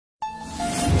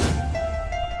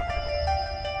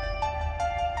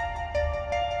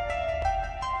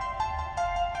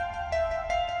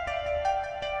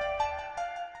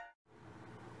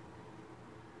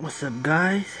What's up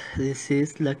guys, this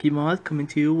is Lucky Moth coming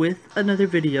to you with another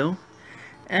video.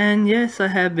 And yes, I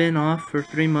have been off for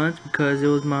 3 months because it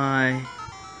was my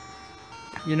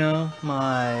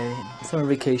summer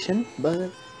vacation,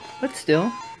 but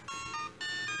still,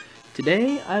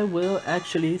 today I will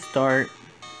actually start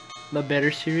a better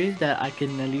series that I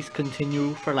can at least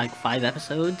continue for like 5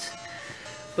 episodes.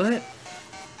 But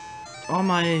all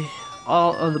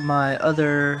of my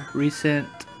other recent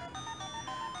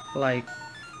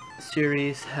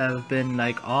series have been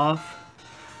off.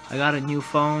 I got a new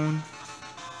phone.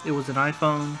 It was an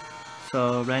iPhone.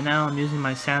 So right now I'm using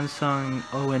my Samsung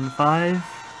ON5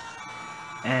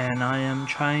 and I am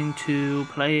trying to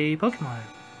play Pokemon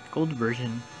Gold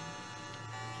version.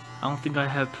 I don't think I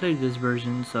have played this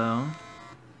version, so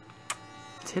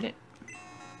let's hit it.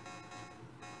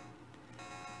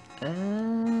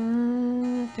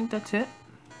 I think that's it.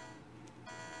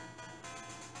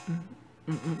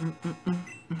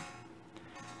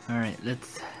 Alright,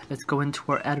 let's go into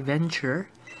our adventure.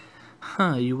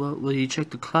 Will you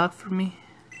check the clock for me?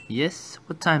 Yes.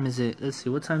 What time is it? Let's see.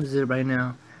 What time is it right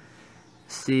now?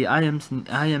 See, I am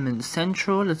in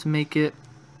Central. Let's make it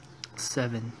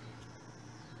 7.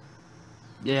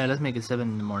 Yeah, let's make it 7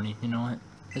 in the morning. You know what?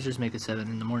 Let's just make it 7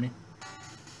 in the morning.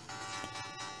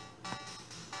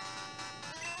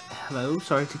 Hello,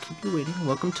 sorry to keep you waiting.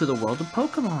 Welcome to the world of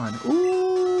Pokemon.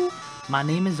 Ooh, my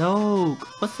name is Oak.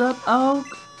 What's up, Oak?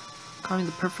 Call me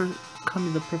the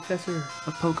professor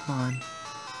of Pokemon.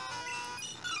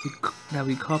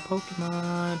 We call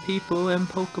Pokemon. People and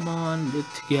Pokemon live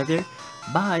together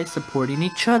by supporting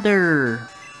each other.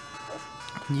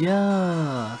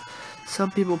 Yeah.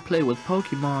 Some people play with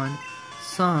Pokemon.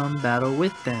 Some battle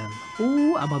with them.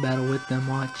 Ooh, I'm gonna battle with them,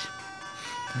 watch.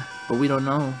 But we don't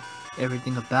know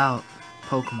everything about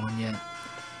Pokemon yet.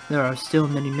 There are still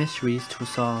many mysteries to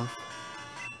solve.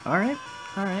 Alright.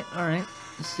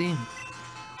 Let's see.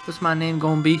 What's my name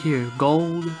gonna be here?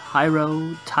 Gold,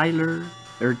 Hyro, Taylor,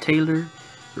 or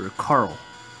Carl?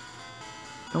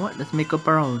 You know what? Let's make up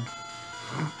our own.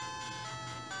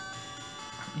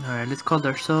 Alright, let's call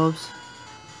ourselves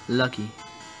Lucky.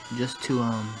 Just to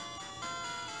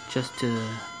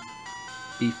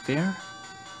be fair.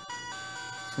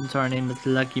 Since our name is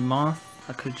Lucky Moth,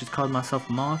 I could have just called myself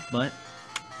Moth, but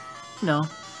no,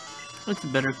 it's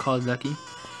better called Lucky.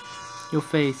 You'll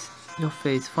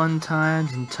face fun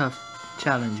times and tough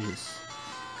challenges.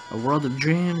 A world of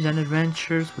dreams and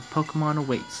adventures with Pokemon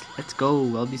awaits. Let's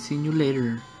go. I'll be seeing you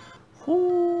later.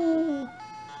 Ooh,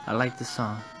 I like this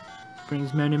song. It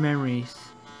brings many memories.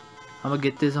 I'm gonna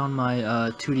get this on my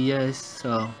 2DS.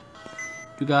 So,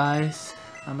 you guys,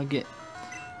 I'm gonna get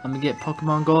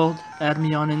Pokemon Gold. Add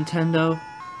me on Nintendo.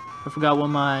 I forgot what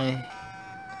my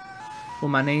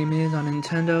name is on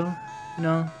Nintendo.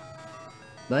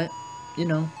 But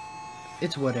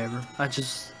it's whatever.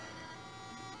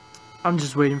 I'm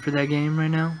just waiting for that game right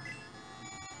now.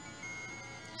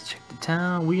 Let's check the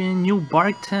town. We're in New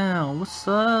Bark Town. What's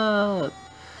up?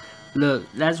 Look,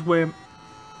 that's where.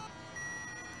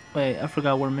 Wait, I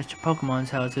forgot where Mr.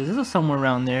 Pokemon's house is. This is somewhere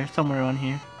around there, somewhere around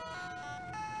here.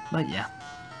 But yeah.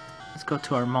 Let's go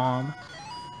to our mom.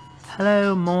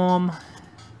 Hello, Mom.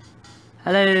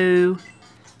 Hello.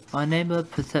 My neighbor,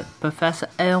 Professor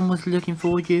Elm, was looking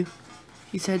for you.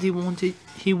 He said he wanted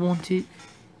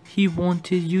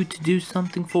you to do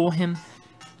something for him.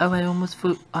 Oh, I almost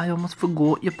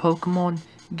forgot your Pokemon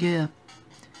gear.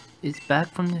 It's back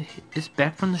from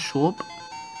the shop.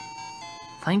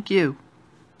 Thank you.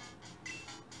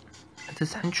 It's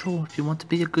essential if you want to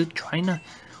be a good trainer.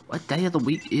 What day of the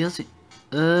week is it?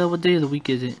 What day of the week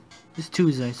is it? It's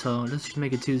Tuesday, so let's just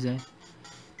make it Tuesday.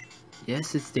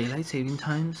 Yes, it's daylight saving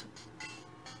times.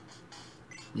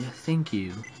 Yes, thank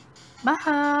you.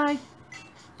 Bye!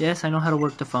 Yes, I know how to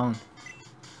work the phone.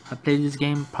 I played this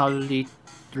game probably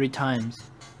 3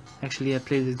 times. Actually, I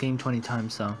played this game 20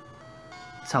 times, so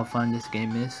that's how fun this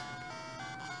game is.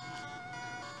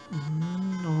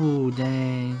 Oh,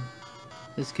 dang.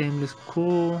 This game looks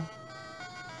cool.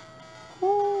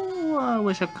 Oh, I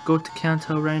wish I could go to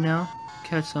Kanto right now.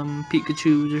 Catch some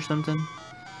Pikachus or something.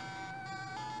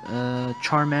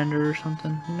 Charmander or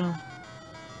something,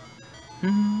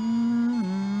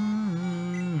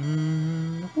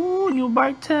 Ooh, New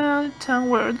Bark Town,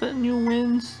 where the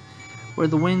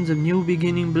winds of new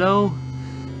beginning blow.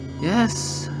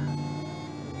 Yes.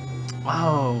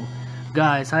 Wow,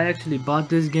 guys, I actually bought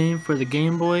this game for the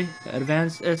Game Boy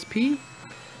Advance SP.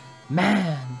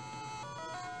 Man,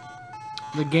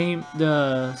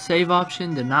 the save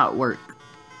option did not work.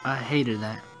 I hated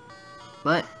that,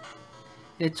 but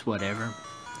it's whatever.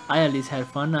 I at least had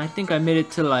fun. I think I made it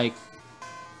to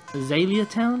Azalea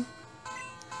Town.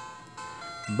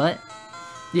 But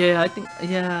yeah, I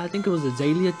think it was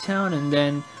Azalea Town, and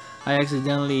then I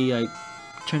accidentally like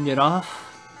turned it off,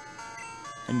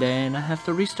 and then I have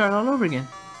to restart all over again.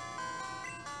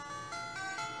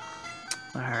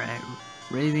 Alright,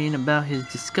 raving about his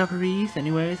discoveries.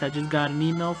 Anyways, I just got an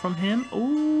email from him.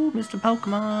 Ooh, Mr.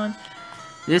 Pokemon.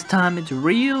 This time it's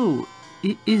real.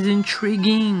 It is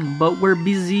intriguing, but we're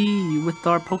busy with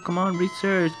our Pokemon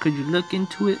research. Could you look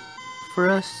into it for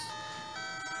us?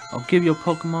 I'll give you a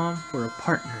Pokemon for a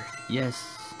partner.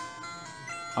 Yes.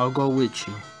 I'll go with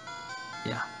you.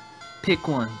 Yeah. Pick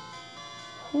one.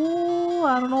 Oh,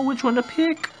 I don't know which one to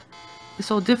pick. It's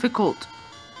so difficult.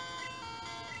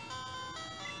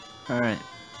 Alright.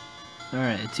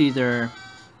 Alright, it's either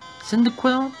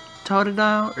Cyndaquil,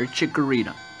 Totodile, or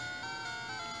Chikorita.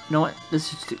 You know what?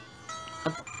 Let's just do...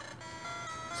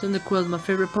 Cyndaquil is my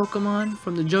favorite Pokemon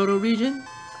from the Johto region.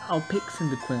 I'll pick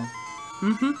Cyndaquil.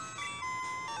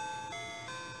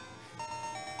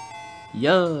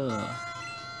 Yeah.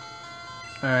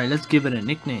 Alright, let's give it a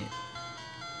nickname.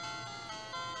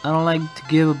 I don't like to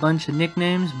give a bunch of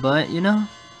nicknames, but you know,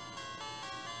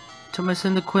 to my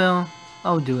Cyndaquil,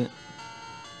 I'll do it.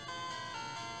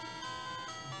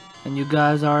 And you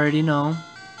guys already know,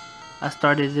 I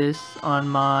started this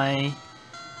on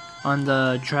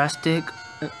the Drastic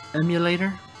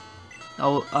emulator.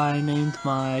 I named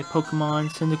my Pokemon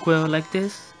Cyndaquil like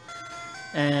this,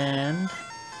 and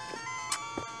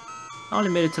I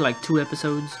only made it to like 2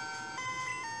 episodes.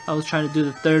 I was trying to do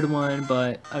the 3rd one,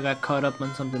 but I got caught up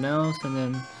on something else, and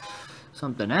then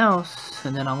something else,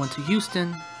 and then I went to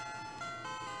Houston.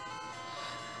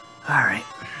 Alright,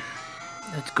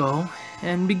 let's go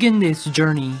and begin this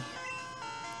journey.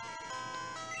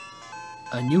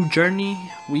 A new journey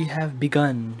we have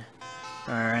begun.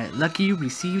 Alright, Lucky you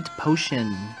received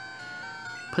potion.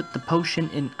 Put the potion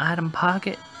in item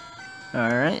pocket.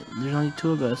 Alright, there's only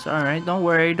 2 of us. Alright, don't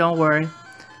worry, don't worry.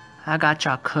 I got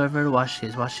y'all covered. Watch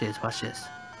this, watch this, watch this.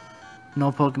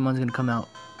 No Pokemon's gonna come out.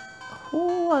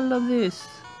 Oh, I love this.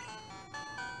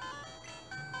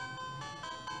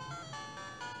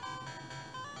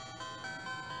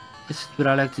 This is what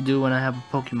I like to do when I have a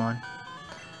Pokemon.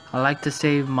 I like to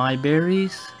save my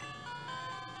berries.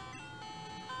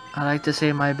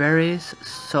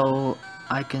 So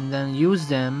I can then use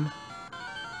them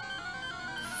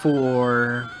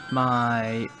for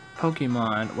my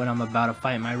Pokemon when I'm about to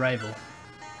fight my rival.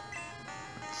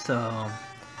 So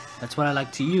that's what I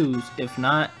like to use. If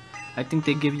not, I think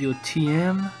they give you a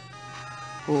TM,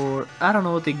 or I don't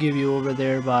know what they give you over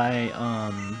there by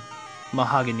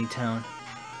Mahogany Town.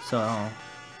 So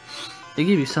they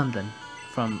give you something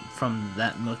from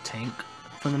that milk tank,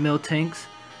 from the milk tanks.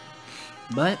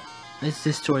 But let's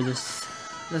destroy this.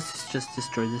 Let's just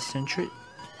destroy this sentry.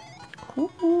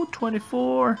 Ooh,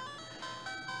 24.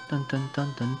 Dun dun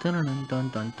dun dun dun dun dun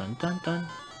dun dun dun dun.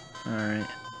 Alright.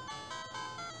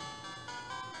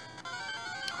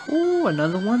 Ooh,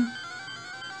 another one.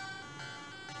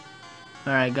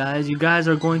 Alright guys, you guys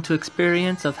are going to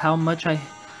experience of how much I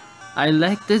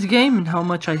like this game and how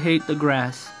much I hate the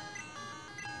grass.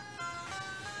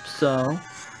 So,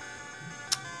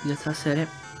 yes, I said it.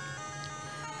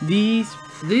 These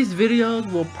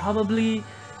videos will probably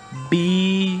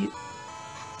be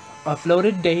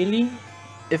uploaded daily.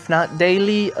 If not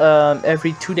daily,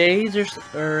 every 2 days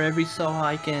or every so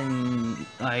I can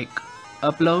like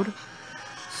upload.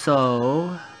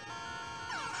 So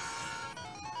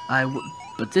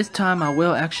but this time I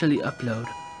will actually upload.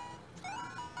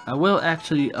 I will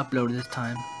actually upload this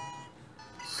time.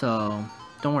 So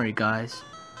don't worry guys.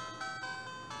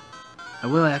 I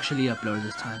will actually upload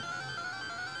this time.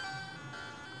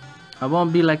 I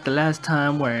won't be like the last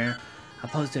time where I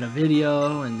posted a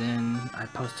video and then I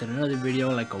posted another video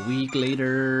like a week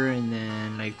later and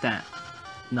then like that.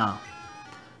 No.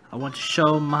 I want to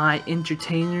show my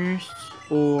entertainers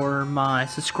or my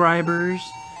subscribers,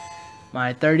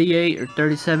 my 38 or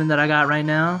 37 that I got right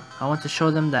now, I want to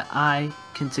show them that I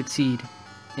can succeed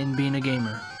in being a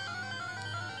gamer.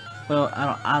 Well,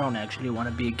 I don't actually want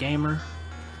to be a gamer.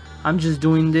 I'm just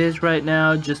doing this right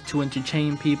now just to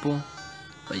entertain people.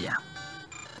 But yeah.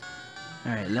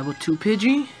 Alright, level 2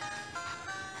 Pidgey.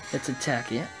 Let's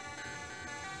attack it.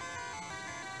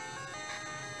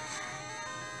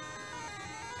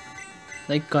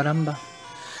 Like caramba.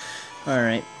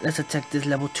 Alright, let's attack this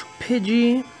level 2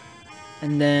 Pidgey.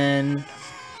 And then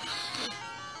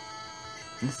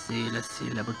let's see,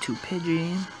 level 2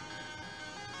 Pidgey.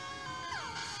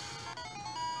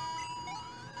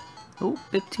 Oh,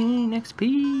 15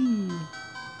 XP.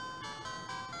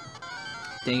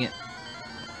 Dang it.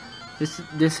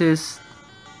 This is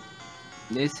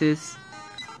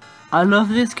I love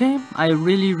this game. I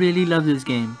really love this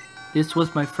game. This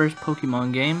was my first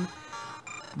Pokemon game,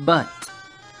 but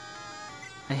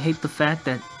I hate the fact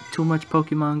that too much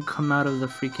Pokemon come out of the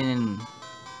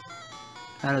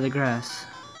grass.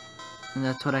 And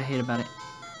that's what I hate about it.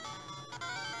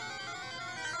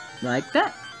 Like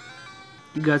that.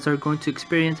 You guys are going to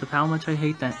experience of how much I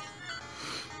hate that.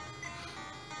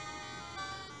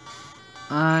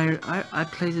 I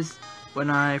played this, when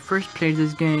I first played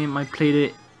this game, I played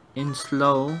it in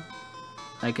slow,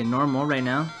 like in normal right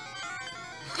now.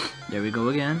 There we go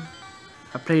again.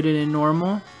 I played it in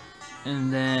normal,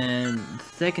 and then the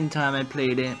second time I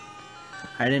played it,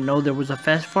 I didn't know there was a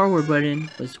fast forward button,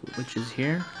 which is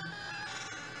here,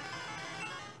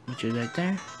 which is right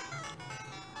there.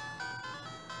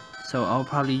 So I'll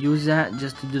probably use that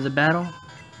just to do the battle.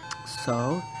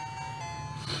 So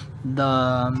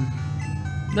the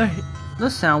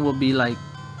sound will be like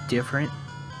different,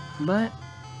 but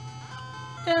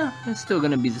yeah, it's still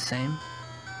gonna be the same.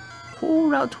 Oh,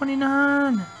 Route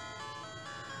 29.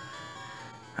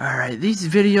 Alright, these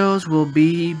videos will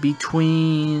be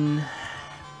between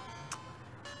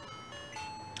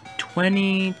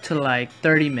 20 to like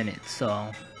 30 minutes.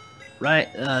 So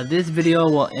this video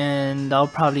will end, I'll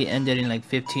probably end it in like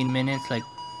 15 minutes, like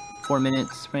 4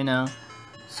 minutes right now.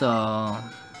 So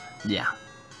yeah,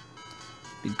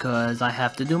 because I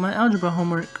have to do my algebra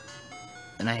homework,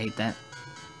 and I hate that.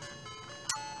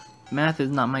 Math is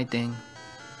not my thing.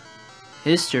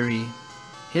 History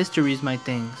is my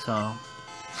thing, so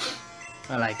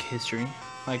I like history.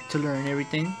 I like to learn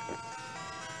everything.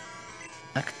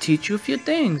 I could teach you a few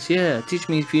things. Yeah, teach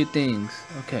me a few things.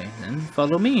 Okay, then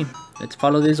follow me. Let's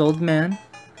follow this old man.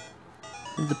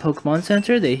 This is the Pokemon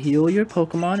Center. They heal your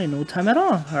Pokemon in no time at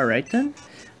all. Alright then.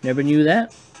 Never knew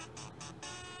that.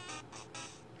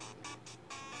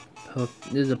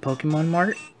 This is a Pokemon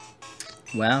Mart.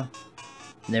 Wow.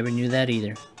 Never knew that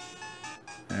either.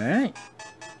 Alright.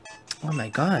 Oh my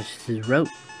gosh, this is Route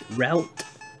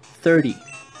 30.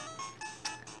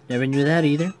 Never knew that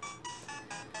either.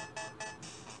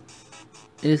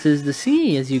 This is the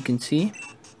sea, as you can see.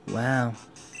 Wow.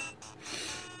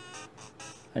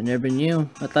 I never knew.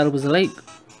 I thought it was a lake.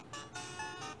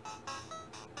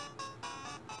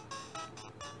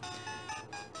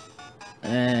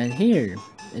 And here,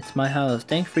 it's my house.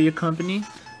 Thanks for your company.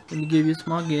 Let me give you a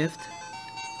small gift.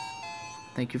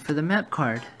 Thank you for the map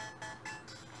card.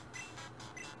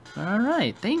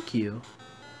 Alright, thank you.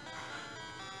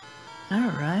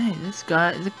 Alright, this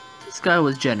guy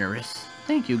was generous.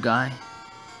 Thank you, guy.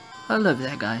 I love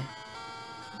that guy.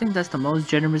 I think that's the most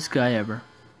generous guy ever.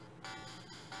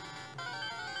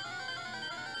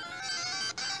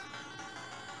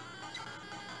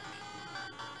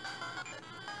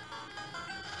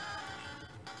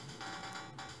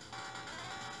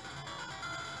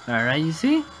 Alright, you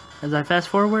see? As I fast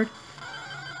forward.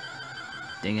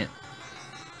 Dang it.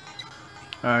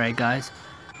 Alright guys.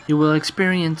 You will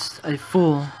experience a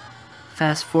full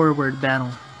fast forward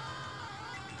battle.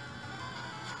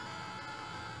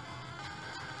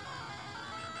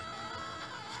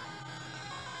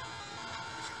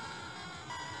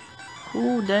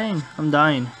 Oh dang, I'm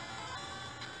dying.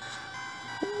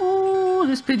 Oh,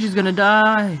 this Pidgey's gonna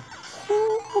die.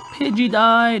 Oh, Pidgey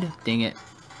died. Dang it.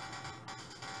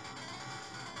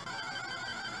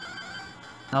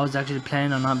 I was actually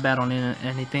planning on not battling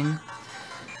anything.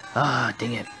 Ah,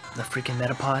 dang it. The freaking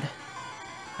Metapod.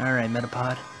 Alright,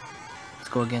 Metapod. Let's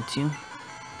go against you.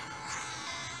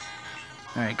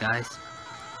 Alright, guys.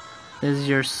 This is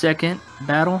your second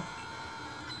battle.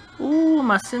 Ooh,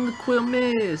 my Cyndaquil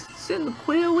missed.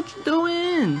 Cyndaquil, what you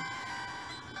doing?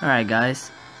 Alright,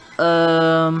 guys.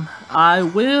 I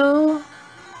will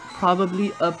probably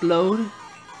upload.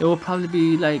 It will probably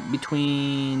be like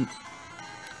between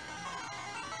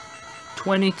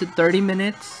 20 to 30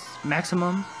 minutes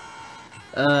maximum.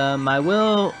 I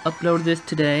will upload this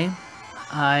today.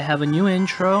 I have a new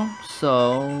intro,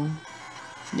 so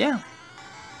yeah.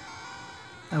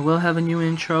 I will have a new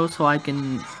intro so I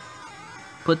can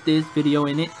put this video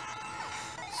in it.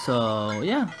 So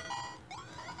yeah.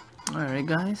 Alright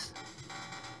guys.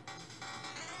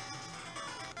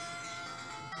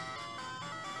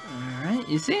 Alright,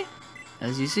 you see?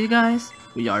 As you see guys,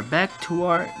 we are back to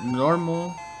our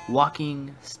normal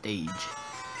walking stage.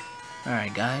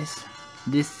 Alright guys,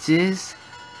 this is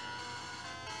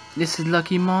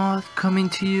Lucky Moth coming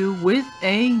to you with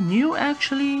a new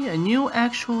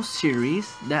actual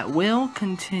series that will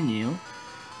continue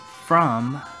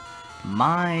from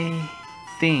my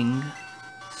thing.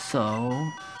 So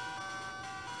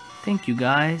thank you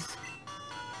guys.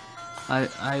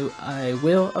 I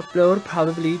will upload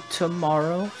probably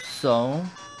tomorrow, so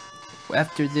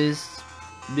after this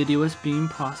video is being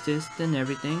processed and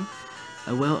everything,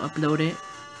 I will upload it,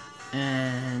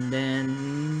 and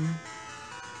then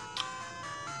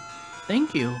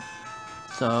thank you.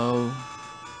 So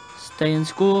stay in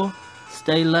school,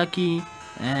 stay lucky,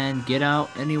 and get out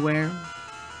anywhere.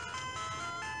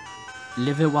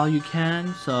 Live it while you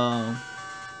can. So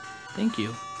thank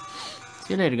you.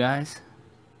 See you later, guys.